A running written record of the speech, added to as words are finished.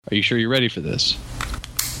Are you sure you're ready for this?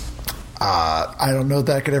 I don't know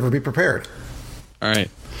that I could ever be prepared. All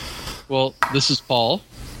right. Well, this is Paul.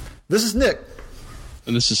 This is Nick.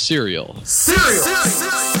 And this is Cereal. Cereal!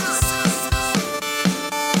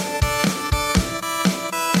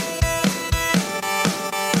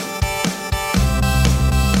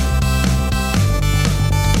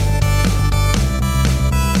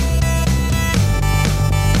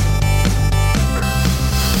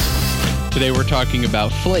 Today we're talking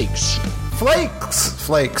about Flakes. Flakes.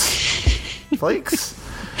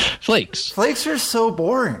 Flakes are so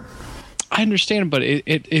boring. I understand, but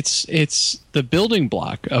it's the building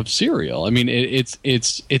block of cereal. I mean, it's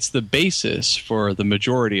the basis for the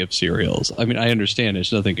majority of cereals. I mean, I understand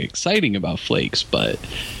there's nothing exciting about Flakes, but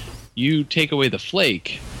you take away the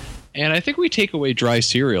flake, and I think we take away dry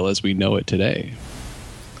cereal as we know it today.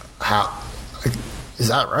 How? Is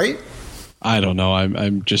that right? I don't know.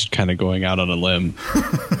 I'm just kind of going out on a limb.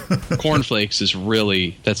 Cornflakes is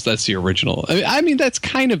really that's the original. I mean, that's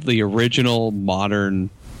kind of the original modern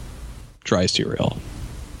dry cereal.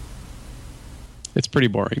 It's pretty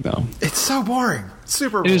boring, though. It's so boring.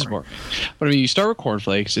 Super boring. It is boring. But I mean, you start with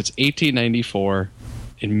cornflakes. It's 1894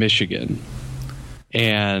 in Michigan,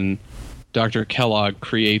 and Dr. Kellogg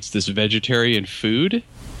creates this vegetarian food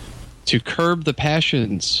to curb the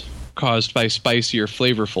passions caused by spicier,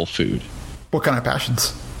 flavorful food. What kind of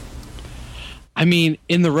passions? I mean,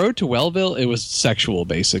 in The Road to Wellville, it was sexual,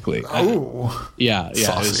 basically. Oh, yeah.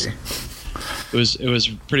 Saucy. It was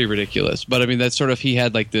pretty ridiculous. But I mean, that's sort of, he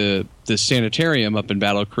had like the sanitarium up in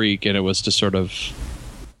Battle Creek, and it was to sort of,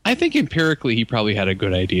 I think empirically he probably had a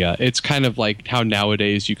good idea. It's kind of like how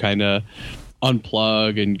nowadays you kind of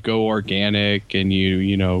unplug and go organic, and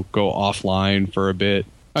you know go offline for a bit.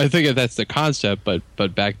 I think that's the concept,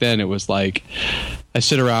 but back then it was like, I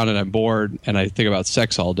sit around and I'm bored and I think about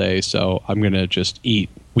sex all day, so I'm going to just eat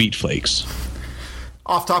wheat flakes.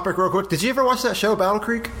 Off topic real quick. Did you ever watch that show, Battle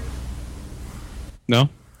Creek? No?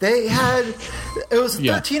 It was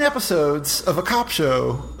 13 episodes of a cop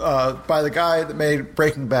show by the guy that made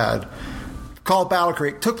Breaking Bad called Battle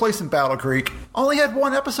Creek. Took place in Battle Creek. Only had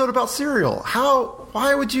one episode about cereal.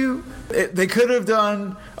 Why would you... They could have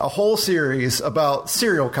done a whole series about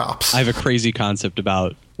cereal cops. I have a crazy concept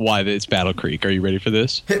about why it's Battle Creek. Are you ready for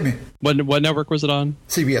this? Hit me. What network was it on?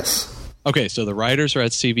 CBS. Okay, so the writers are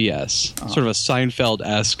at CBS. Sort of a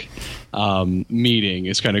Seinfeld-esque meeting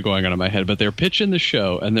is kind of going on in my head. But they're pitching the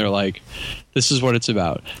show, and they're like, this is what it's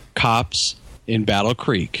about. Cops in Battle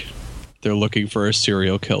Creek. They're looking for a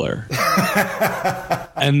serial killer.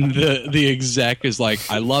 And the exec is like,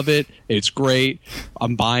 I love it. It's great.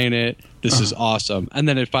 I'm buying it. This is awesome. And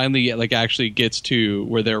then it finally actually gets to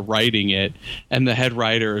where they're writing it, and the head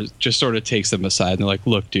writer just sort of takes them aside, and they're like,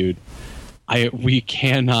 look, dude, we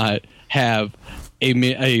cannot have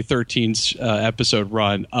a 13 episode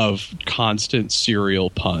run of constant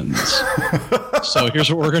cereal puns. So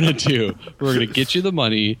here's what we're going to do. We're going to get you the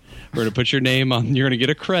money. We're going to put your name on. You're going to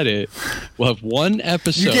get a credit. We'll have one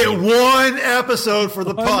episode. You get one episode for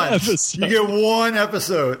the puns. Episode. You get one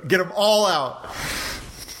episode. Get them all out.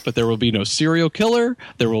 But there will be no serial killer.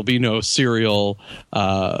 There will be no serial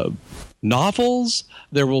novels.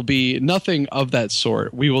 There will be nothing of that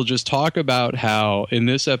sort. We will just talk about how in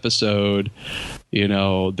this episode, you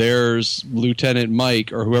know, there's Lieutenant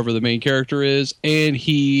Mike or whoever the main character is, and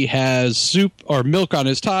he has soup or milk on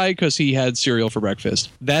his tie because he had cereal for breakfast.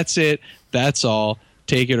 That's it. That's all.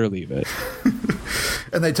 Take it or leave it.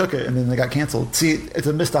 And they took it, and then they got canceled. See, it's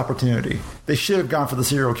a missed opportunity. They should have gone for the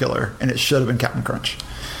serial killer, and it should have been Captain Crunch.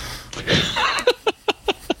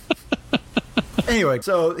 Anyway,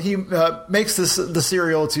 so he makes the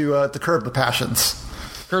cereal to curb the passions.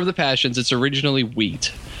 Curb the passions. It's originally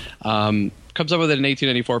wheat. Comes up with it in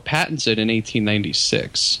 1894, patents it in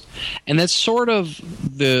 1896, and that's sort of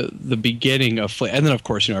the beginning of. And then, of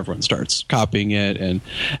course, you know, everyone starts copying it, and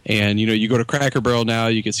you know, you go to Cracker Barrel now,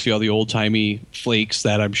 you can see all the old timey flakes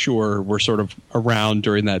that I'm sure were sort of around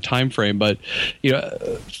during that time frame. But you know,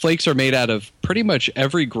 flakes are made out of pretty much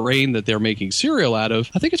every grain that they're making cereal out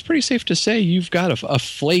of. I think it's pretty safe to say you've got a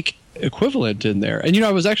flake equivalent in there. And you know,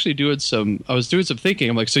 I was doing some thinking.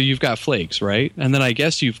 I'm like, so you've got flakes, right? And then I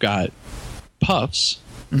guess you've got Puffs.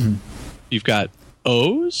 Mm-hmm. You've got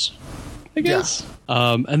O's, I guess.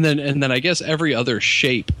 Yeah. And then I guess every other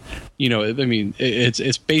shape. You know, I mean,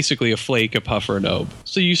 it's basically a flake, a puff, or an O.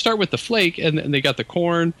 So you start with the flake, and they got the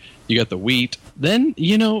corn, you got the wheat. Then,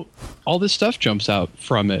 you know, all this stuff jumps out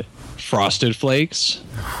from it. Frosted Flakes.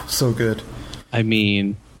 So good. I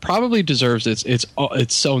mean, probably deserves its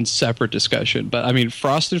own separate discussion. But I mean,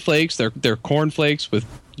 Frosted Flakes, they're corn flakes with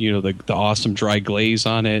the awesome dry glaze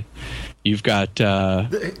on it. You've got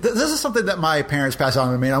this is something that my parents passed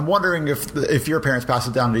on to me. And I'm wondering if your parents passed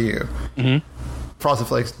it down to you. Mm-hmm. Frosted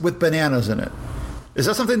Flakes with bananas in it. Is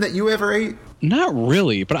that something that you ever ate? Not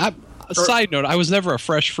really, but side note, I was never a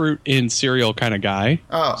fresh fruit in cereal kind of guy.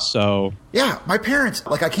 Oh. So. Yeah, my parents,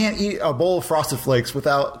 I can't eat a bowl of Frosted Flakes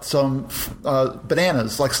without some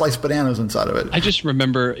bananas, sliced bananas inside of it. I just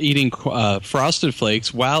remember eating Frosted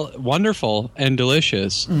Flakes, while wonderful and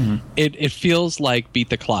delicious, it feels like beat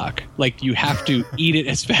the clock. Like you have to eat it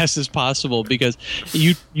as fast as possible because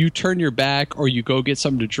you turn your back or you go get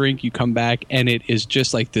something to drink, you come back, and it is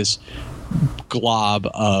just like this glob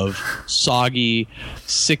of soggy,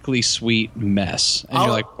 sickly sweet mess. And you're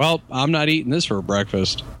like, well, I'm not eating this for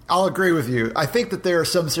breakfast. I'll agree with you. I think that there are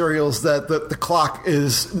some cereals that the clock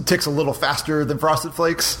ticks a little faster than Frosted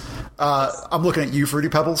Flakes. I'm looking at you, Fruity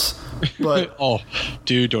Pebbles. But oh,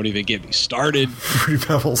 dude, don't even get me started. Fruity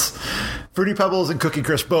Pebbles and Cookie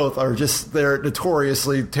Crisp both are they're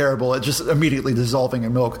notoriously terrible at just immediately dissolving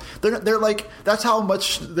in milk. They're like, that's how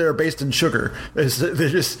much they're based in sugar. You're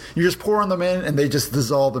just pouring them in and they just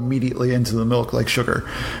dissolve immediately into the milk like sugar.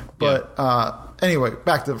 But anyway,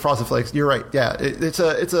 back to Frosted Flakes. You're right. Yeah, it's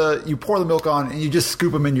a you pour the milk on and you just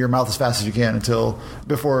scoop them into your mouth as fast as you can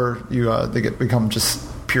before they become just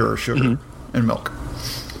pure sugar and milk.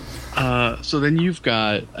 So then you've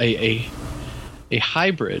got a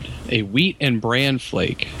hybrid, a wheat and bran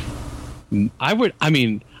flake. I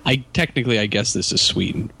guess this is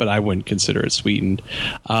sweetened, but I wouldn't consider it sweetened.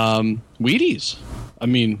 Wheaties.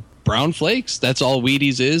 Brown flakes. That's all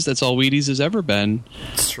Wheaties is. That's all Wheaties has ever been.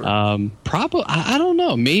 That's true. Probably, I don't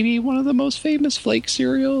know. Maybe one of the most famous flake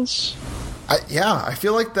cereals. I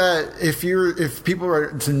feel like that if people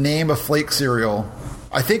were to name a flake cereal,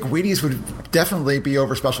 I think Wheaties would definitely be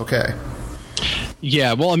over Special K.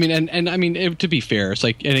 Yeah, well, to be fair, it's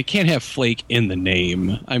like, and it can't have flake in the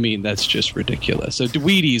name. That's just ridiculous. So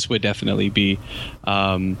Wheaties would definitely be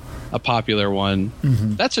a popular one.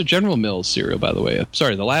 Mm-hmm. That's a General Mills cereal, by the way.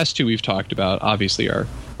 Sorry, the last two we've talked about, obviously, are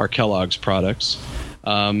Kellogg's products.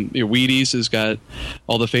 Wheaties has got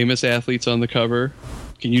all the famous athletes on the cover.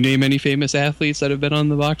 Can you name any famous athletes that have been on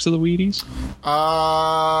the box of the Wheaties?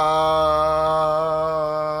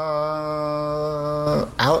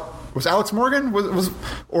 Was Alex Morgan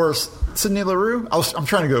or Sidney LaRue? I'm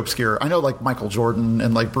trying to go obscure. I know Michael Jordan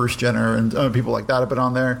and Bruce Jenner and people like that have been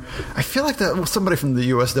on there. I feel like that was somebody from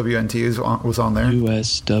the USWNT was on there.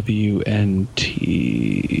 USWNT.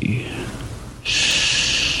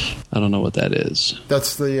 I don't know what that is.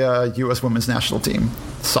 That's the U.S. women's national team,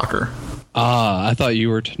 soccer. I thought you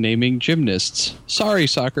were naming gymnasts. Sorry,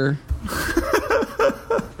 soccer.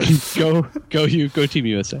 Go Team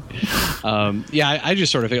USA. I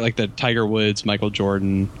just sort of think like the Tiger Woods, Michael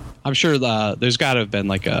Jordan. I'm sure there's got to have been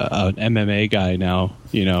an MMA guy now,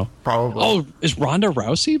 Probably. Oh, has Ronda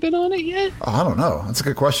Rousey been on it yet? I don't know. That's a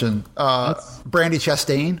good question. Brandy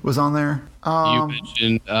Chastain was on there. You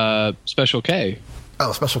mentioned Special K.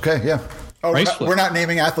 Oh, Special K, yeah. Oh, we're not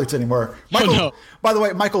naming athletes anymore. No. By the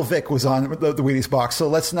way, Michael Vick was on the Wheaties box, so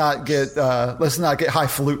let's not get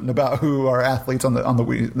highfalutin about who are athletes on the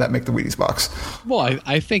Wheaties, that make the Wheaties box. Well,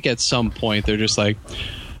 I think at some point they're just like,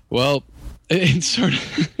 well, it's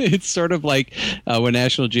sort of like when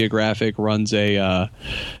National Geographic runs a,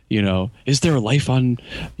 is there life on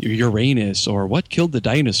Uranus or what killed the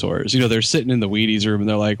dinosaurs? They're sitting in the Wheaties room and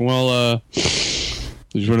they're like, well,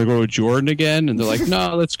 do you want to go with Jordan again? And they're like,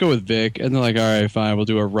 no, let's go with Vic. And they're like, all right, fine, we'll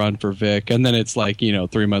do a run for Vic. And then it's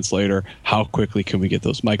 3 months later, how quickly can we get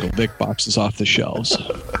those Michael Vick boxes off the shelves?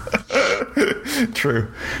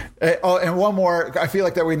 True. And one more. I feel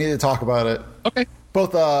like that we need to talk about it. Okay.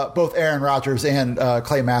 Both Aaron Rodgers and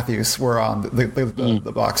Clay Matthews were on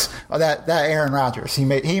the box. That Aaron Rodgers, he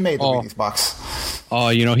made the Wheaties box. Oh,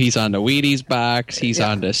 he's on the Wheaties box. He's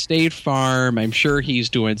on the State Farm. I'm sure he's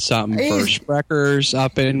doing something for Spreckers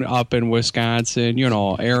up in Wisconsin.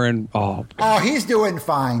 Aaron. Oh, he's doing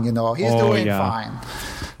fine. He's doing fine.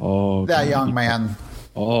 Oh, that young man.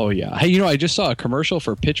 Oh yeah. Hey, I just saw a commercial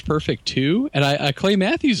for Pitch Perfect 2, and Clay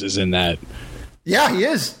Matthews is in that. Yeah, he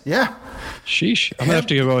is. Yeah. Sheesh. I'm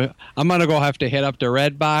gonna go have to hit up the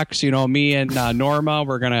Red Box. Me and Norma,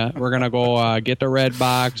 we're gonna go get the Red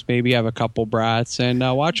Box, maybe have a couple brats and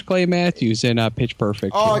watch Clay Matthews in Pitch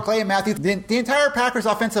Perfect. Oh, Clay Matthews, the entire Packers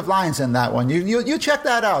offensive line's in that one. You check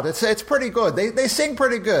that out. It's pretty good. They sing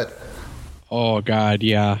pretty good. Oh God,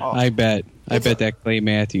 yeah. Oh. I bet that Clay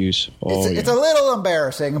Matthews. It's a little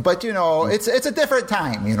embarrassing, but it's a different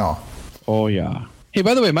time. Oh yeah. Hey,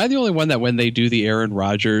 by the way, am I the only one that when they do the Aaron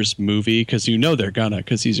Rodgers movie, because they're gonna,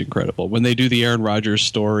 because he's incredible. When they do the Aaron Rodgers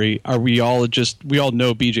story, are we all know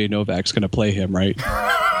BJ Novak's gonna play him, right?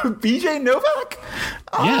 BJ Novak?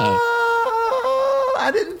 Yeah.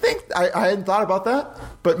 I didn't think I hadn't thought about that,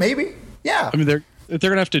 but maybe. Yeah. I mean, they're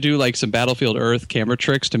gonna have to do like some Battlefield Earth camera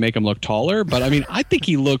tricks to make him look taller, but I mean, I think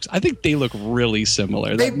they look really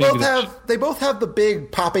similar. They both have the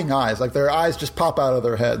big popping eyes, like their eyes just pop out of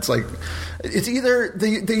their heads. Like it's either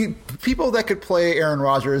the people that could play Aaron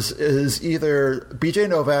Rodgers is either BJ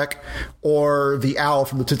Novak or the owl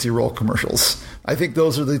from the Tootsie Roll commercials. I think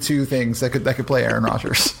those are the two things that could play Aaron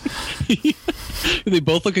Rodgers. They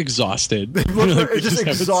both look exhausted. They look just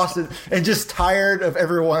exhausted and just tired of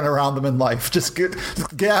everyone around them in life. Just get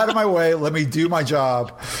out of my way. Let me do my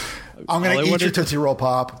job. I'm going to eat your Tootsie Roll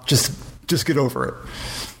Pop. Just get over it.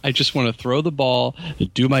 I just want to throw the ball,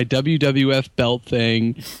 do my WWF belt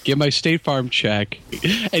thing, get my State Farm check,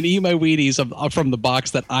 and eat my Wheaties from the box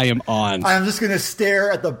that I am on. I'm just going to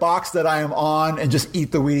stare at the box that I am on and just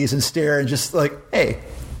eat the Wheaties and stare and just like, hey,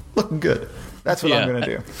 looking good. That's what I'm going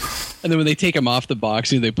to do. And then when they take him off the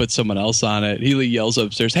box and they put someone else on it, he yells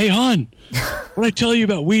upstairs, "Hey, hon, what did I tell you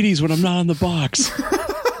about Wheaties when I'm not on the box?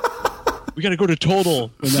 We got to go to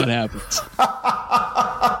Total when that happens."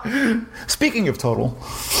 Speaking of Total.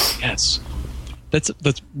 Yes. That's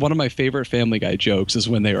one of my favorite Family Guy jokes is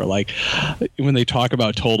when they are like, when they talk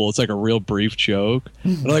about Total, it's like a real brief joke.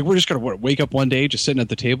 Mm-hmm. They're like, we're just going to wake up one day, just sitting at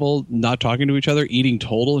the table, not talking to each other, eating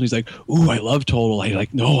Total. And he's like, ooh, I love Total. I'm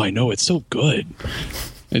like, no, I know. It's so good.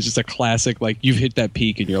 It's just a classic, like you've hit that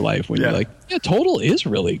peak in your life when you're like, yeah, Total is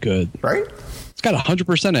really good. Right? It's got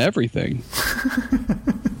 100% of everything.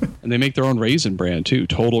 And they make their own Raisin Bran too.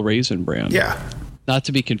 Total Raisin Bran. Yeah. Not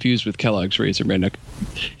to be confused with Kellogg's Raisin Bran. Now,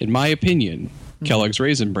 in my opinion, Kellogg's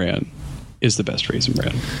Raisin Bran is the best Raisin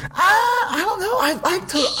Bran. I don't know. I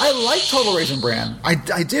like Total Raisin Bran.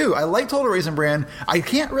 I do. I like Total Raisin Bran. I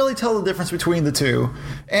can't really tell the difference between the two.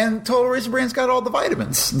 And Total Raisin Bran's got all the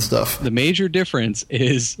vitamins and stuff. The major difference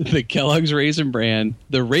is the Kellogg's Raisin Bran.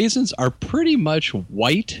 The raisins are pretty much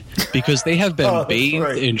white because they have been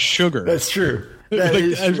bathed in sugar. That's true. That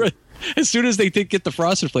is true. As soon as they get the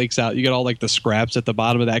Frosted Flakes out, you get all like the scraps at the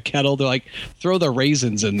bottom of that kettle. They're like, throw the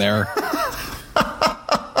raisins in there.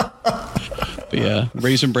 But yeah,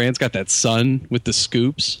 Raisin Bran's got that sun with the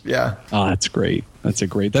scoops. Yeah. Oh, that's great. That's a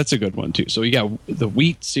good one too. So you got the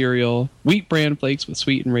wheat cereal, wheat bran flakes with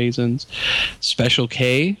sweetened raisins, Special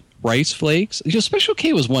K, rice flakes. Special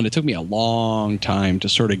K was one it took me a long time to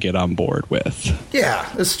sort of get on board with. Yeah,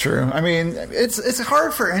 it's true. I mean, it's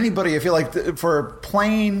hard for anybody, I feel like, for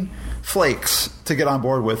plain flakes to get on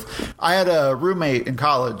board with. I had a roommate in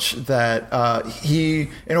college that he,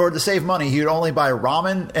 in order to save money, he would only buy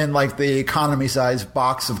ramen and like the economy size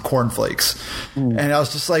box of cornflakes. And I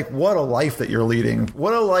was just like, what a life that you're leading.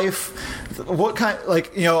 What a life. What kind,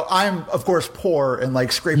 like, I'm of course poor and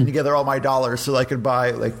like scraping together all my dollars so I could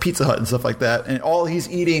buy like Pizza Hut and stuff like that. And all he's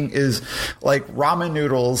eating is like ramen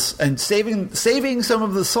noodles and saving some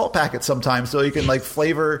of the salt packets sometimes so he can like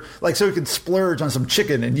flavor, like so he can splurge on some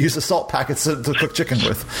chicken and use the salt packets to cook chicken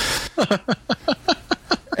with.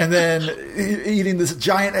 And then eating this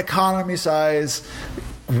giant economy size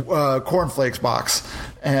cornflakes box.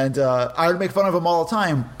 And I would make fun of him all the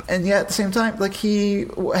time. And yet at the same time, like he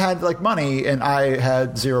had like money and I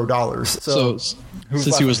had $0. So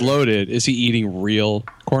since he was loaded, is he eating real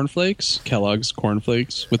cornflakes? Kellogg's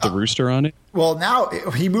cornflakes with the rooster on it? Well, now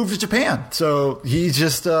he moved to Japan. So he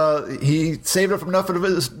just he saved up enough of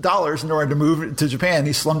his dollars in order to move to Japan.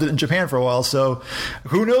 He slummed it in Japan for a while. So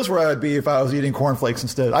who knows where I would be if I was eating cornflakes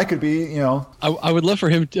instead. I could be, I would love for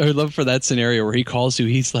him. I would love for that scenario where he calls you.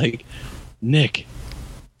 He's like, Nick,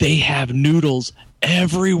 they have noodles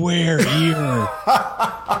everywhere here.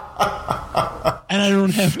 And I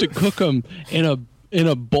don't have to cook them in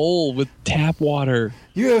a bowl with tap water.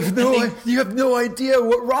 You have no idea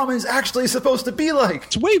what ramen's actually supposed to be like.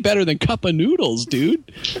 It's way better than cup of noodles, dude.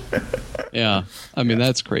 Yeah, I mean,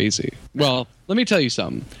 that's crazy. Well, let me tell you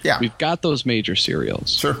something. Yeah. We've got those major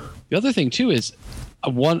cereals. Sure. The other thing, too, is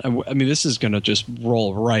this is going to just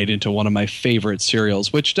roll right into one of my favorite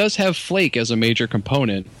cereals, which does have flake as a major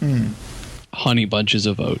component. Honey Bunches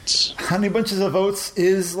of Oats. Honey Bunches of Oats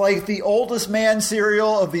is like the oldest man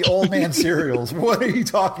cereal of the old man cereals. What are you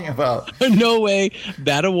talking about? No way.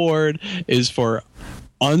 That award is for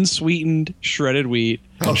unsweetened shredded wheat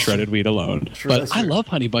and shredded wheat alone. But I love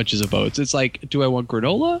Honey Bunches of Oats. It's like, do I want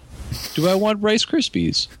granola? Do I want Rice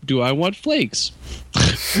Krispies? Do I want flakes?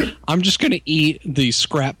 I'm just going to eat the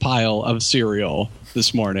scrap pile of cereal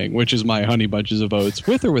this morning, which is my Honey Bunches of Oats,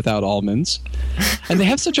 with or without almonds. And they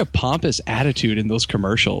have such a pompous attitude in those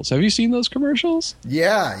commercials. Have you seen those commercials?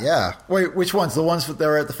 Yeah. Wait, which ones? The ones that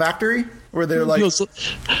are at the factory? Where they're like...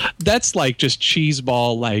 That's like just cheese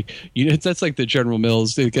ball, like, that's like the General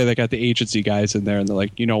Mills. They got the agency guys in there, and they're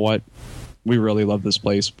like, you know what? We really love this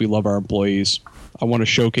place. We love our employees. I want to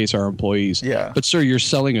showcase our employees. Yeah. But, sir, you're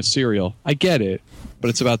selling a cereal. I get it, but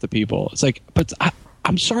it's about the people. It's like, but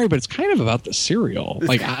I'm sorry, but it's kind of about the cereal.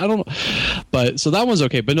 Like, I don't know. But so that one's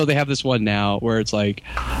okay. But no, they have this one now where it's like,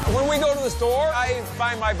 when we go to the store, I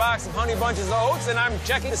find my box of Honey Bunches of Oats, and I'm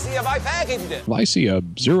checking to see if I packaged it. Well, I see a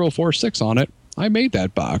 046 on it. I made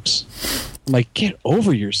that box. I'm like, get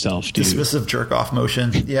over yourself, dude. Dismissive jerk-off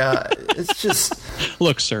motion. Yeah, it's just...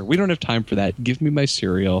 Look, sir, we don't have time for that. Give me my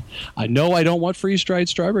cereal. I know I don't want freeze-dried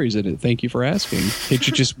strawberries in it. Thank you for asking.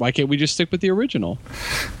 Why can't we just stick with the original?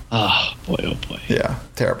 Oh, boy. Yeah,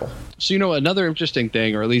 terrible. So, another interesting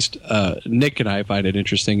thing, or at least Nick and I find it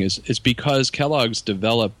interesting, is because Kellogg's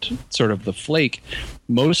developed sort of the flake.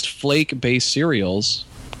 Most flake-based cereals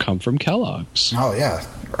come from Kellogg's. Oh, yeah.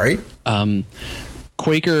 Right?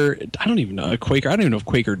 Quaker, I don't even know if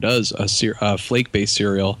Quaker does a flake-based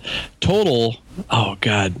cereal. Total, oh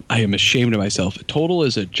God, I am ashamed of myself. Total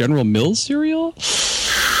is a General Mills cereal?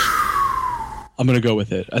 I'm going to go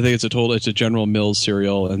with it. I think it's a General Mills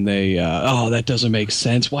cereal, and they, that doesn't make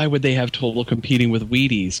sense. Why would they have Total competing with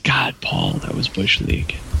Wheaties? God, Paul, that was Bush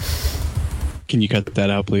League. Can you cut that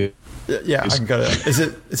out, please? Yeah, I can cut it. Is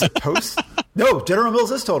it Toast? No, General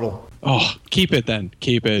Mills is Total. Oh, keep it then.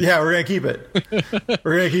 Keep it. Yeah, we're going to keep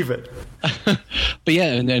it. But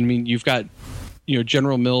yeah, and I mean, you've got,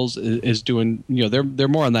 General Mills is doing, they're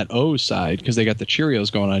more on that O side because they got the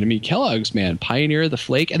Cheerios going on. I mean, Kellogg's, man, pioneer the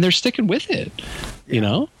flake, and they're sticking with it,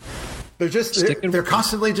 They're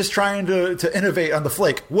constantly just trying to innovate on the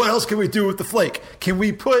flake. What else can we do with the flake? Can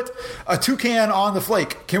we put a toucan on the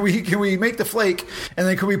flake? Can we make the flake, and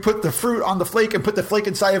then can we put the fruit on the flake and put the flake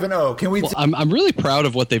inside of an O? Can we? Well, I'm really proud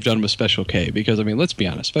of what they've done with Special K, because I mean, let's be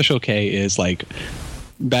honest, Special K is like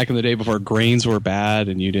back in the day before grains were bad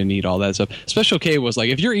and you didn't eat all that stuff. Special K was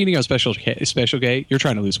like, if you're eating on Special K, you're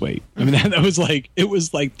trying to lose weight. I mean, that was like, it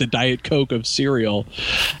was like the Diet Coke of cereal.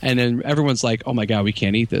 And then everyone's like, oh my God, we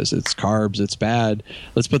can't eat this. It's carbs. It's bad.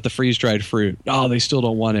 Let's put the freeze-dried fruit. Oh, they still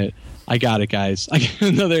don't want it. I got it, guys. I got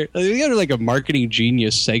another like a marketing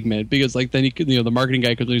genius segment, because like then the marketing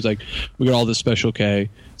guy comes in, he's like, we got all this Special K.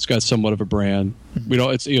 It's got somewhat of a brand. We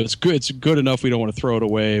don't. It's good. It's good enough. We don't want to throw it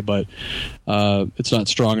away, but it's not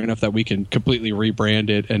strong enough that we can completely rebrand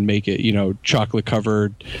it and make it, chocolate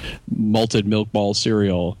covered malted milk ball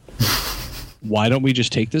cereal. Why don't we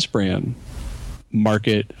just take this brand,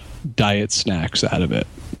 market diet snacks out of it?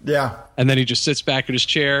 Yeah. And then he just sits back in his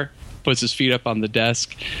chair, puts his feet up on the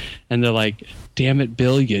desk, and they're like, damn it,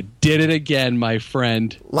 Bill, you did it again, my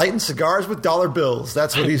friend. Lighting cigars with dollar bills.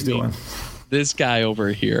 That's what he's doing. This guy over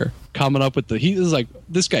here coming up with he's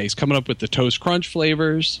coming up with the Toast Crunch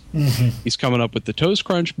flavors. Mm-hmm. He's coming up with the Toast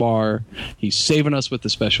Crunch bar. He's saving us with the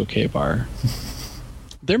Special K bar.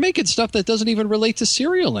 They're making stuff that doesn't even relate to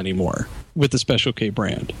cereal anymore with the Special K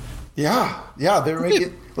brand. Yeah, they're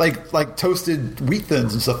making like toasted wheat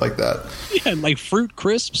thins and stuff like that. Yeah, and like Fruit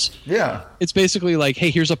Crisps. Yeah. It's basically like, hey,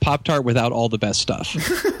 here's a Pop-Tart without all the best stuff.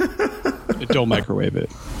 Don't microwave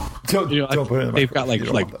it. Don't put it in the microwave. They've got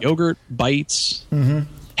like yogurt bites. Mm-hmm.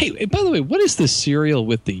 Hey, and by the way, what is this cereal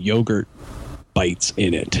with the yogurt bites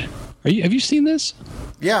in it? Have you seen this?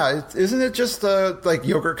 Yeah, isn't it just like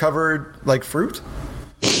yogurt covered like fruit?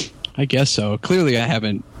 I guess so. Clearly, I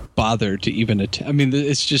haven't bothered to even I mean,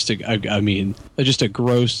 it's just a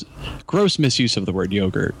gross misuse of the word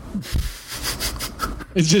yogurt.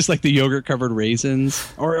 It's just like the yogurt covered raisins,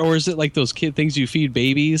 or is it like those things you feed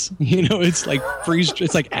babies? It's like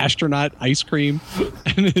it's like astronaut ice cream,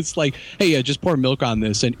 and it's like, hey, yeah, just pour milk on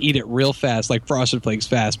this and eat it real fast, like Frosted Flakes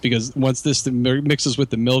fast, because once this mixes with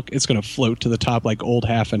the milk, it's going to float to the top like old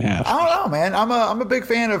half and half. I don't know, man. I'm a big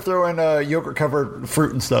fan of throwing yogurt covered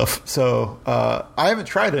fruit and stuff. So I haven't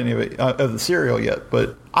tried any of it of the cereal yet,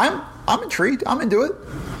 but I'm intrigued. I'm into it.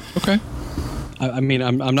 Okay. I mean,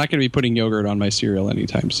 I'm not going to be putting yogurt on my cereal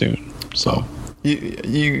anytime soon. So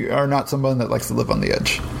you are not someone that likes to live on the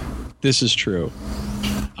edge. This is true.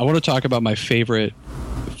 I want to talk about my favorite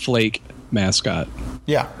flake mascot.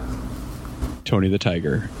 Yeah. Tony the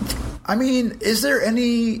Tiger. I mean, is there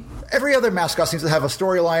any... Every other mascot seems to have a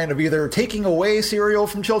storyline of either taking away cereal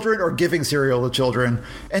from children or giving cereal to children.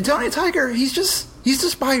 And Tony the Tiger, he's just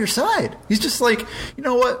by your side. He's just like, you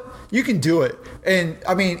know what? You can do it. And,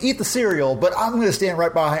 I mean, eat the cereal, but I'm going to stand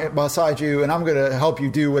right beside you, and I'm going to help you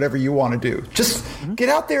do whatever you want to do. Just get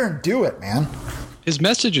out there and do it, man. His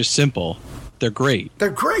message is simple. They're great. They're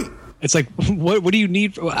great. It's like, what do you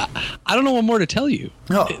need? I don't know what more to tell you.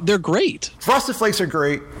 No. They're great. Frosted Flakes are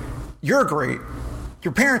great. You're great.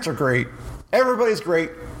 Your parents are great. Everybody's great.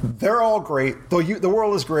 They're all great. The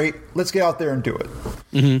world is great. Let's get out there and do it.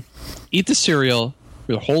 Mm-hmm. Eat the cereal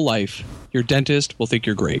your whole life. Your dentist will think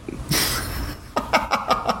you're great.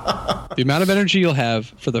 The amount of energy you'll have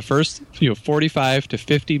for the first 45 to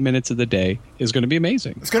 50 minutes of the day is going to be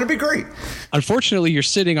amazing. It's going to be great. Unfortunately, you're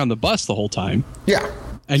sitting on the bus the whole time. Yeah.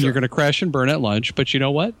 And you're going to crash and burn at lunch. But you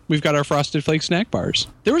know what? We've got our Frosted Flake snack bars.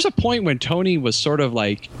 There was a point when Tony was sort of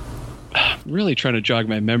like really trying to jog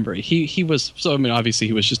my memory. He was, so I mean, obviously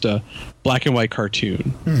he was just a black and white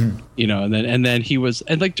cartoon, and then he was,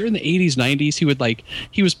 and like during the 80s, 90s,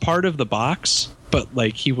 he was part of the box, but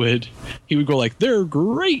like he would go like, they're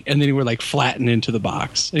great, and then he would like flatten into the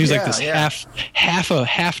box, and he's like this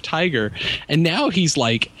half tiger, and now he's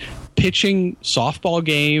like pitching softball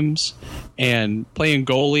games and playing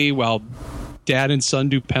goalie while dad and son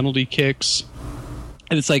do penalty kicks.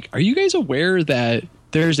 And it's like, are you guys aware that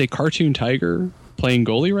there's a cartoon tiger playing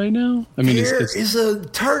goalie right now? I mean, there is a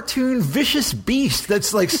cartoon vicious beast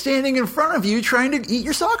that's like standing in front of you trying to eat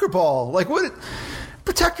your soccer ball. Like, what?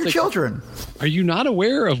 Protect your children. Are you not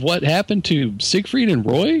aware of what happened to Siegfried and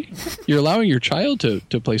Roy? You're allowing your child to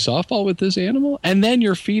play softball with this animal, and then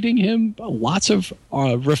you're feeding him lots of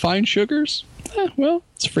refined sugars? Well,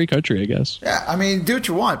 it's a free country, I guess. Yeah, I mean, do what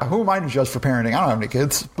you want. Who am I to judge for parenting? I don't have any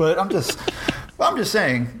kids, but I'm just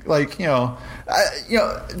saying, like,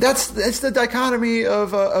 that's the dichotomy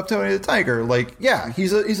of Tony the Tiger. Like, yeah,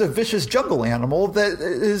 he's a vicious jungle animal that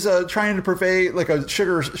is trying to purvey like a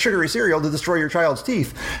sugary cereal to destroy your child's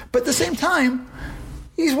teeth, but at the same time,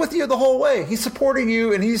 he's with you the whole way. He's supporting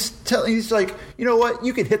you, and he's like, you know what?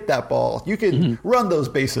 You can hit that ball. You can run those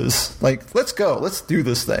bases. Like, let's go. Let's do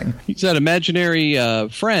this thing. He's that imaginary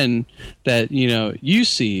friend that you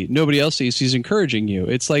see, nobody else sees. He's encouraging you.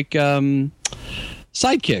 It's like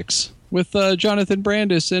Sidekicks with Jonathan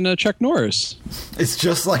Brandis and Chuck Norris. It's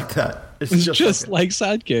just like that. It's just like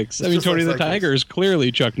Sidekicks. I mean, Tony the Tiger is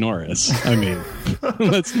clearly Chuck Norris. I mean,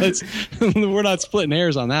 let's we're not splitting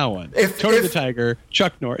hairs on that one. If Tony the Tiger,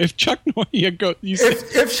 Chuck Norris. If Chuck Norris,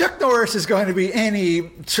 if Chuck Norris is going to be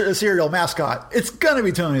any cereal mascot, it's going to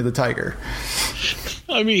be Tony the Tiger.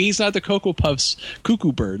 I mean, he's not the Cocoa Puffs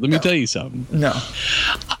cuckoo bird. Let me tell you something. No.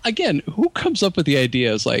 Again, who comes up with the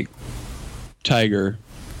idea? It's like Tiger.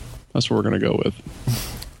 That's what we're going to go with.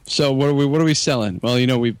 So what are we selling? Well,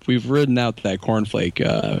 we've ridden out that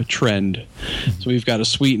cornflake trend. So we've got a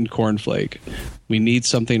sweetened cornflake. We need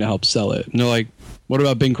something to help sell it. And they're like, what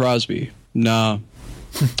about Bing Crosby? Nah.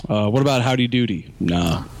 What about Howdy Doody?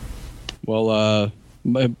 Nah. Well,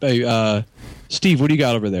 Steve, what do you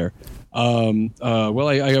got over there? Well,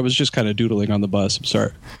 I was just kind of doodling on the bus. I'm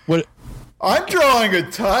sorry. What? I'm drawing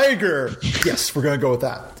a tiger. Yes, we're going to go with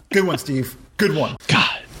that. Good one, Steve. Good one.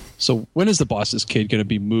 God. So when is the boss's kid going to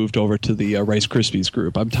be moved over to the Rice Krispies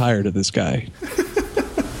group? I'm tired of this guy.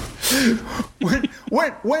 when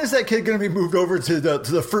is that kid going to be moved over to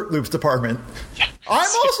the Fruit Loops department? Yeah. I'm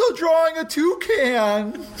also drawing a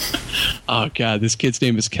toucan. Oh, God. This kid's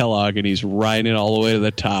name is Kellogg, and he's riding it all the way to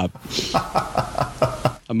the top.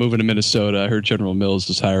 I'm moving to Minnesota. I heard General Mills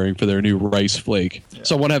is hiring for their new rice flake. Yeah.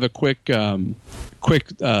 So I want to have a quick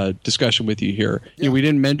discussion with you here. Yeah. We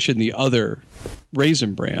didn't mention the other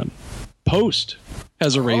Raisin Bran. Post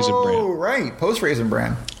has a Raisin Bran. Oh, right. Post Raisin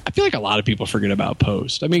Bran. I feel like a lot of people forget about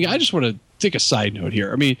Post. I mean, I just want to take a side note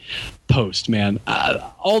here. I mean, Post, man,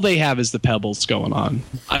 all they have is the Pebbles going on.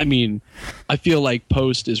 I mean, I feel like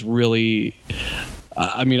Post is really...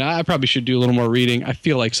 I probably should do a little more reading. I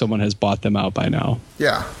feel like someone has bought them out by now.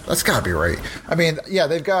 Yeah, that's got to be right. I mean, yeah,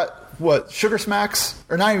 they've got, what, Sugar Smacks?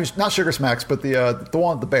 Or not Sugar Smacks, but the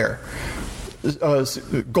one with the bear.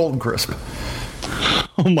 Golden Crisp.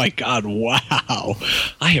 Oh my God! Wow,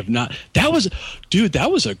 I have not. That was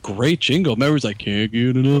a great jingle. Remember, it's like, can't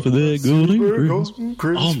get enough of that Golden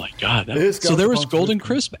Crisp. Oh my God! So there was Golden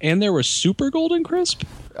Crisp, and there was Super Golden Crisp.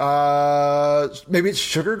 Maybe it's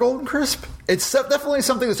Sugar Golden Crisp. It's definitely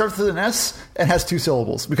something that starts with an S and has two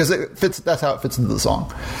syllables because it fits. That's how it fits into the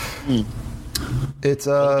song. It's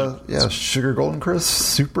Sugar Golden Crisp,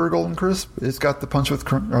 Super Golden Crisp. It's got the punch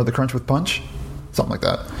with or the crunch with punch, something like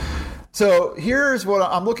that. So here's what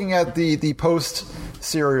I'm looking at the Post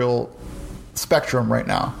cereal spectrum right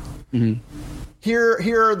now. Mm-hmm. Here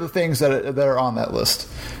are the things that are on that list: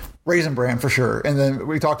 Raisin Bran for sure, and then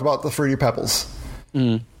we talked about the Fruity Pebbles,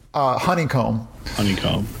 Honeycomb. They've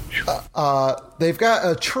got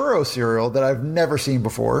a churro cereal that I've never seen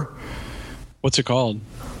before. What's it called?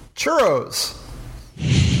 Churros.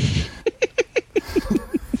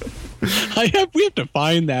 We have to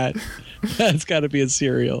find that. That's got to be a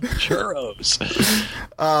cereal. Churros.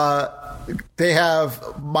 They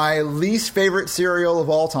have my least favorite cereal of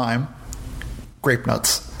all time, Grape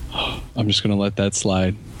Nuts. I'm just going to let that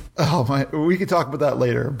slide. Oh my! We can talk about that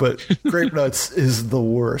later, but Grape Nuts is the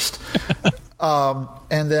worst.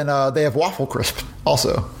 And then they have Waffle Crisp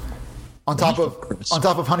also on top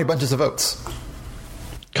of Honey Bunches of Oats.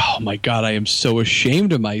 Oh my God! I am so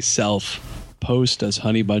ashamed of myself. Post does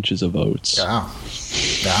Honey Bunches of Oats. Yeah.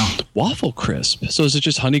 Waffle Crisp. So is it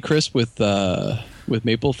just Honey Crisp with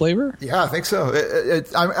maple flavor? Yeah, I think so.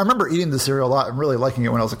 I remember eating the cereal a lot and really liking it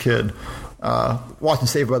when I was a kid. Watching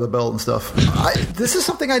Saved by the Bell and stuff. This is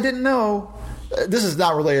something I didn't know. This is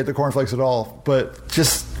not related to cornflakes at all, but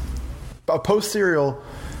just a Post cereal.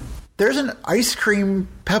 There's an ice cream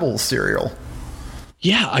Pebbles cereal.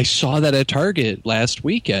 Yeah, I saw that at Target last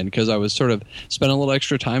weekend because I was sort of spending a little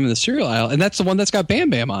extra time in the cereal aisle, and that's the one that's got Bam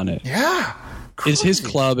Bam on it. Yeah. Crazy. Is his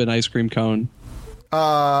club an ice cream cone?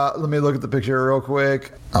 Let me look at the picture real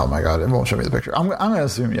quick. Oh my God, it won't show me the picture. I'm going to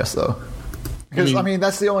assume yes, though. Because, I mean,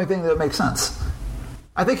 that's the only thing that makes sense.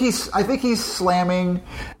 I think he's slamming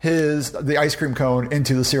the ice cream cone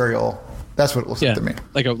into the cereal. That's what it looks like to me.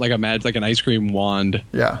 Like an ice cream wand.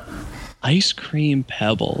 Yeah. Ice cream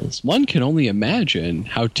Pebbles. One can only imagine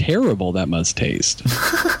how terrible that must taste.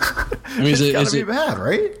 I mean, it's gotta be bad,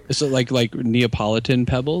 right? Is it like Neapolitan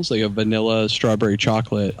Pebbles, like a vanilla strawberry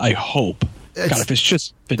chocolate? I hope. God, if it's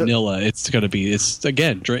just vanilla, it's gonna be. It's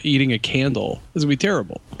again eating a candle. It's gonna be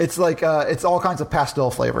terrible. It's like it's all kinds of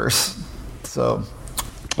pastel flavors. So,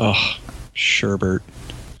 sherbet,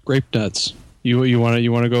 grape nuts. You want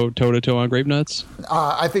to go toe to toe on grape nuts?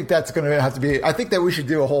 I think that's going to have to be. I think that we should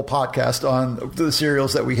do a whole podcast on the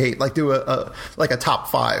cereals that we hate. Like do a top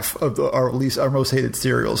 5 of or at least our most hated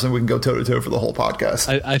cereals, and we can go toe to toe for the whole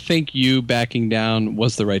podcast. I think you backing down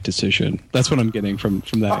was the right decision. That's what I'm getting from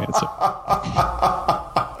that answer.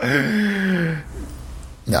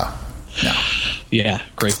 No. Yeah,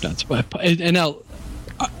 grape nuts. And now,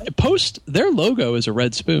 Post, their logo is a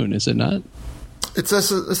red spoon, is it not?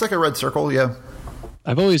 It's like a red circle, yeah.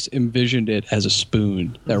 I've always envisioned it as a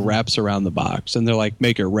spoon that wraps around the box, and they're like,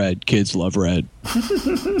 make it red. Kids love red.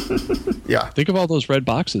 Yeah. Think of all those red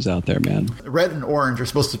boxes out there, man. Red and orange are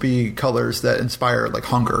supposed to be colors that inspire like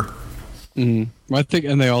hunger. Mm-hmm. I think,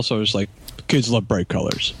 and they also just like, kids love bright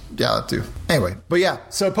colors. Yeah, that too. Anyway, but yeah,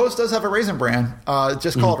 so Post does have a Raisin Bran,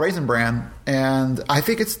 just called Raisin Bran, and I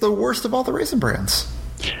think it's the worst of all the Raisin Brans.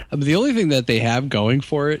 The only thing that they have going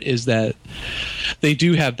for it is that they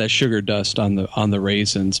do have that sugar dust on the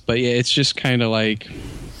raisins, but yeah, it's just kind of like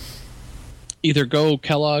either go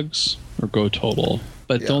Kellogg's or go Total,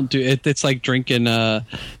 but don't do it. It's like drinking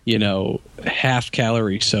half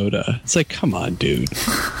calorie soda. It's like, come on, dude,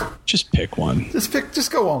 just pick one.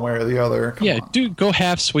 Just go one way or the other. Come on. Dude, go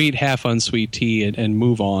half sweet, half unsweet tea and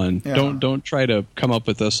move on. Yeah. Don't try to come up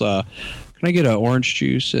with this. Can I get an orange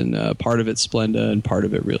juice and part of it Splenda and part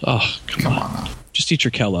of it real? Oh, come on. Just eat your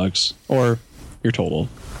Kellogg's or your Total.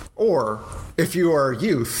 Or, if you are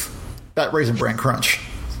youth, that Raisin Bran Crunch.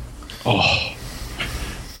 Oh,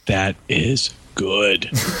 that is good.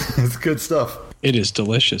 It's good stuff. It is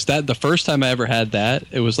delicious. The first time I ever had that,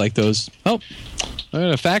 it was like those, I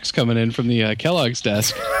got a fax coming in from the Kellogg's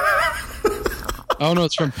desk. Oh, no,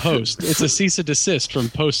 it's from Post. It's a cease and desist from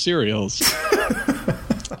Post Cereals.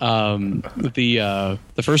 The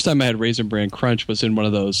first time I had Raisin Bran Crunch was in one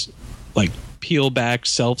of those like peel back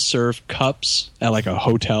self-serve cups at like a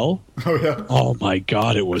hotel. Oh yeah. Oh my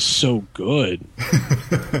God, it was so good.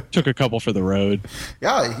 Took a couple for the road.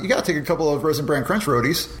 Yeah, you got to take a couple of Raisin Bran Crunch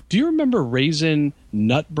roadies. Do you remember Raisin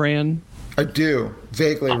Nut Bran? I do.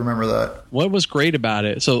 Vaguely remember that. What was great about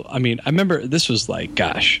it? So, I mean, I remember this was like,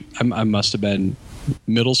 gosh, I must have been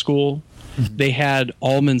middle school. They had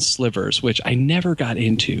almond slivers, which I never got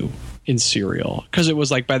into in cereal because it was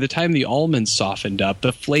like by the time the almonds softened up,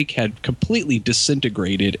 the flake had completely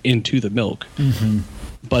disintegrated into the milk. Mm-hmm.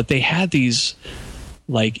 But they had these,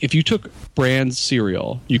 like, if you took Bran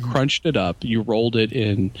cereal, you crunched it up, you rolled it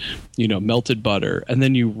in, melted butter, and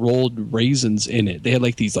then you rolled raisins in it. They had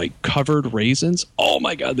like these like covered raisins. Oh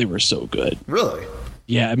my God, they were so good. Really?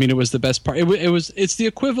 Yeah, I mean, it was the best part. It's the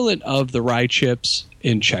equivalent of the rye chips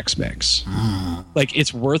in Chex Mix. Like,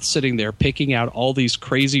 it's worth sitting there picking out all these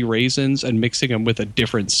crazy raisins and mixing them with a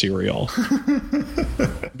different cereal.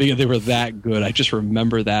 Because they were that good. I just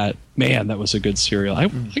remember that. Man, that was a good cereal. I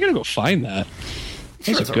gotta go find that.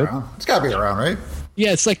 Sure, it's around. It's gotta be around, right?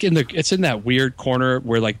 Yeah, it's like it's in that weird corner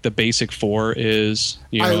where like the Basic Four is.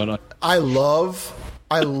 I love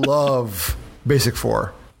Basic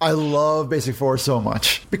Four. I love Basic 4 so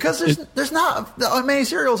much because there's not many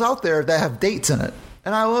cereals out there that have dates in it,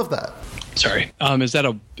 and I love that. Sorry. Does that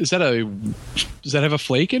have a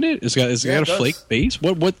flake in it? Is it got a flake base?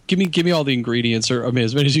 What? Give me all the ingredients, or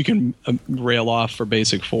as many as you can rail off for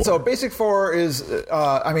Basic 4. So Basic 4 is,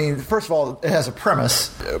 first of all, it has a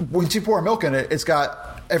premise. Once you pour milk in it, it's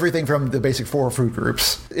got everything from the Basic 4 food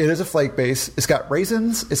groups. It is a flake base. It's got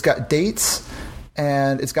raisins. It's got dates,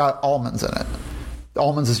 and it's got almonds in it.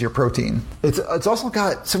 Almonds is your protein. It's also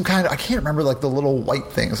got some kind of, I can't remember, like the little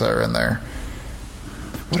white things that are in there.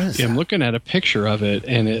 What is that? I'm looking at a picture of it,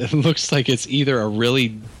 and it looks like it's either a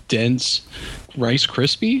really dense Rice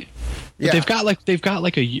Krispie. But they've got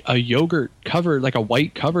like a yogurt covered, like a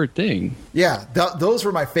white covered thing. Yeah, those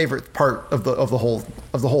were my favorite part of the whole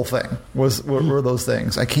thing. Were those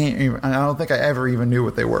things? I don't think I ever even knew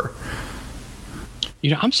what they were.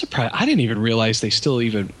 I'm surprised. I didn't even realize they still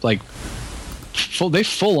even they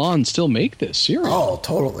full on still make this cereal. Oh,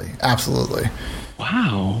 totally, absolutely.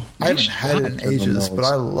 Wow. I haven't had it in ages, but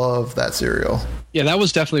I love that cereal. Yeah, that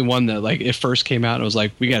was definitely one that, like, it first came out and it was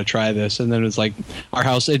like, we got to try this. And then it was like, our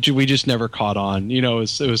house, we just never caught on. It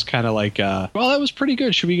was kind of like, well, that was pretty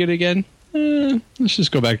good. Should we get it again? Let's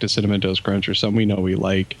just go back to Cinnamon Toast Crunch or something we know we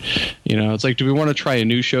like. It's like, do we want to try a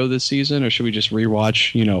new show this season, or should we just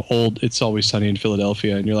rewatch, old It's Always Sunny in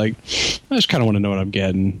Philadelphia? And you're like, I just kind of want to know what I'm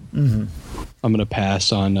getting. Mm-hmm. I'm going to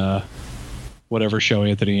pass on whatever show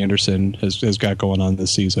Anthony Anderson has got going on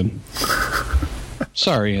this season.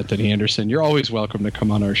 Sorry, Anthony Anderson. You're always welcome to come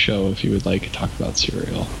on our show if you would like to talk about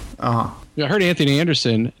cereal. Uh-huh. I heard Anthony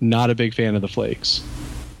Anderson, not a big fan of the Flakes.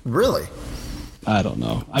 Really? I don't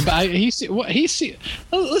know. Let's do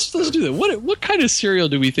that. What kind of cereal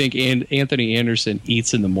do we think Anthony Anderson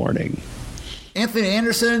eats in the morning? Anthony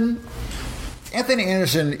Anderson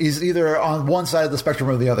is either on one side of the spectrum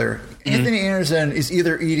or the other. Mm-hmm. Anthony Anderson is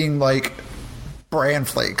either eating like bran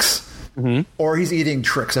flakes, mm-hmm. or he's eating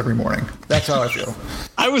Trix every morning. That's how I feel.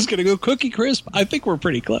 I was going to go Cookie Crisp. I think we're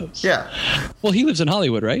pretty close. Yeah. Well, he lives in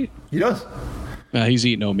Hollywood, right? He does. He's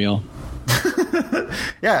eating oatmeal.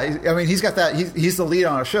 Yeah, he's got that. He's the lead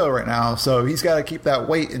on a show right now, so he's got to keep that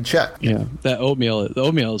weight in check. Yeah, the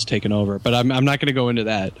oatmeal is taken over, but I'm not going to go into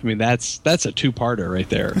that. That's a two-parter right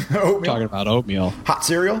there. Talking about oatmeal, hot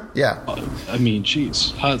cereal. Yeah,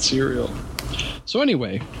 geez, hot cereal. So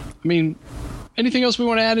anyway, anything else we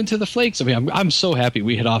want to add into the Flakes? I'm so happy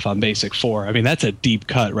we hit off on Basic 4. that's a deep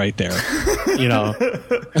cut right there.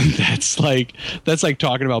 That's like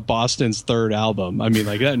talking about Boston's third album.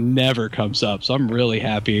 That never comes up. So I'm really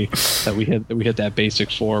happy that we hit that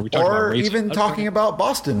Basic 4. We talked or about even talking about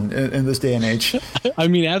Boston in this day and age.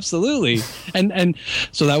 Absolutely. And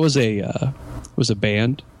so that was a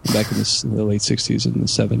band back in the late 60s and the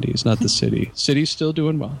 70s, not the city. City's still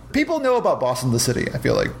doing well. People know about Boston, the city. I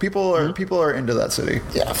feel like people are into that city.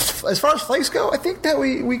 Yeah. As far as Flakes go, I think that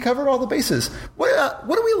we covered all the bases. What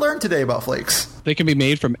do we learn today about Flakes? They can be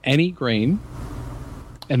made from any grain,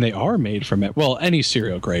 and they are made from any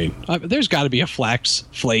cereal grain. There's got to be a flax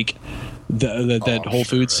flake that Whole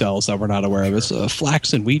Foods sells that we're not aware of. It's a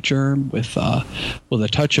flax and wheat germ with a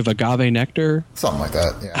touch of agave nectar. Something like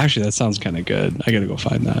that, yeah. Actually, that sounds kind of good. I got to go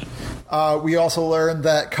find that. We also learned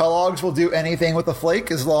that Kellogg's will do anything with the flake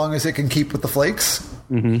as long as it can keep with the flakes.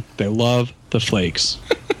 Mm-hmm. They love the flakes.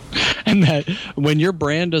 And that when your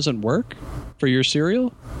brand doesn't work for your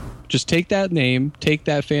cereal, just take that name, take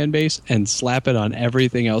that fan base, and slap it on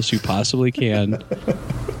everything else you possibly can,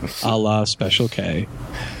 a la Special K.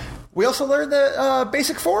 We also learned that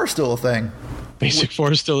Basic 4 is still a thing. Basic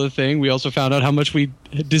 4 is still a thing. We also found out how much we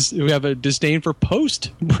have a disdain for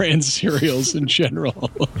Post-brand cereals in general.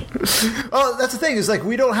 Oh, that's the thing. Is like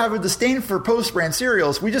we don't have a disdain for Post-brand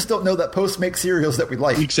cereals. We just don't know that Post makes cereals that we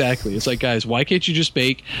like. Exactly. It's like, guys, why can't you just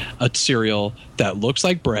make a cereal that looks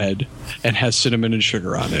like bread and has cinnamon and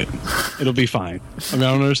sugar on it? It'll be fine. I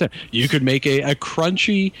don't understand. You could make a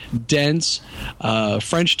crunchy, dense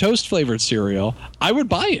French toast flavored cereal. I would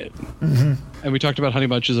buy it. Mm-hmm. And we talked about Honey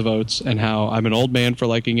Bunches of Oats and how I'm an old man for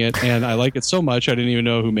liking it, and I like it so much I didn't even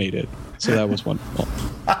know who made it. So that was wonderful.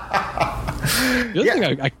 The other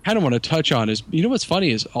thing I kind of want to touch on is, what's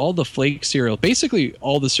funny is all the flake cereal, basically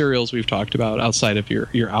all the cereals we've talked about outside of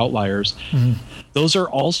your outliers, mm-hmm. those are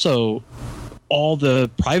also all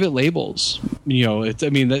the private labels.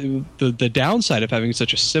 The downside of having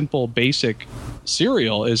such a simple, basic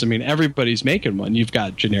cereal is, everybody's making one. You've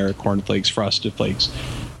got generic Corn Flakes, Frosted Flakes,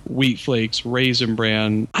 Wheat Flakes, Raisin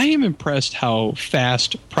Bran. I am impressed how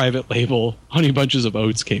fast private label Honey Bunches of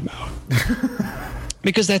Oats came out.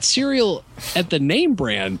 Because that cereal at the name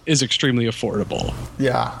brand is extremely affordable.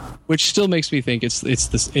 Yeah. which still makes me think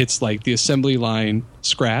it's like the assembly line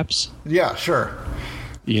scraps. Yeah, sure.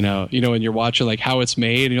 You know, when you're watching like how it's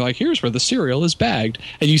made, and you're like, here's where the cereal is bagged,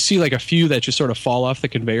 and you see like a few that just sort of fall off the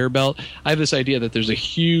conveyor belt. I have this idea that there's a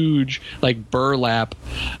huge like burlap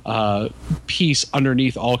piece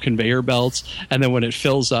underneath all conveyor belts, and then when it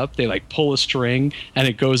fills up, they like pull a string, and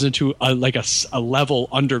it goes into a level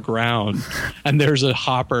underground, and there's a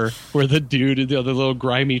hopper where the little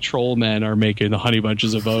grimy troll men are making the honey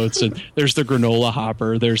bunches of oats, and there's the granola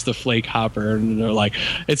hopper, there's the flake hopper, and they're like,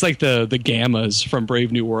 it's like the gammas from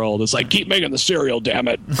Brave New World. It's like, keep making the cereal, damn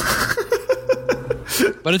it.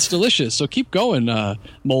 But it's delicious, so keep going,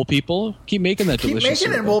 mole people. Keep making that delicious Keep making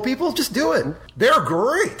cereal. it, mole people. Just do it. They're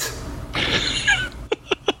great.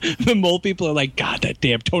 The mole people are like, God, that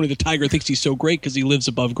damn Tony the Tiger thinks he's so great because he lives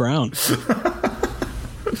above ground.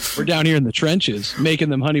 We're down here in the trenches making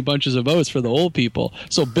them honey bunches of oats for the old people,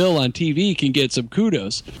 so Bill on TV can get some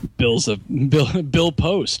kudos. Bill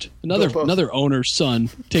Post, another owner's son,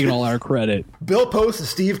 taking all our credit. Bill Post and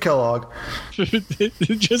Steve Kellogg.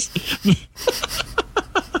 Just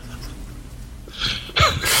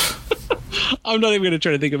I'm not even going to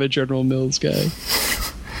try to think of a General Mills guy.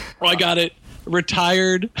 Oh, I got it.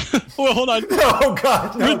 Retired. Well, hold on. Oh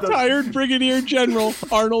God! No, retired Brigadier General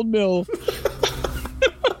Arnold Mill.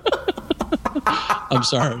 I'm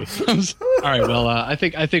sorry. All right. Well, I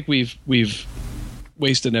think we've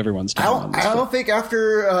wasted everyone's time. I don't think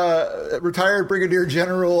after retired Brigadier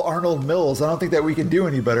General Arnold Mills, I don't think that we can do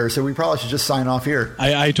any better. So we probably should just sign off here.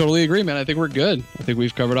 I totally agree, man. I think we're good. I think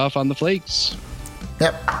we've covered off on the flakes.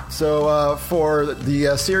 Yep. So for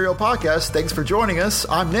the Serial Podcast, thanks for joining us.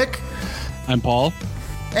 I'm Nick. I'm Paul.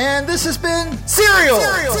 And this has been Serial.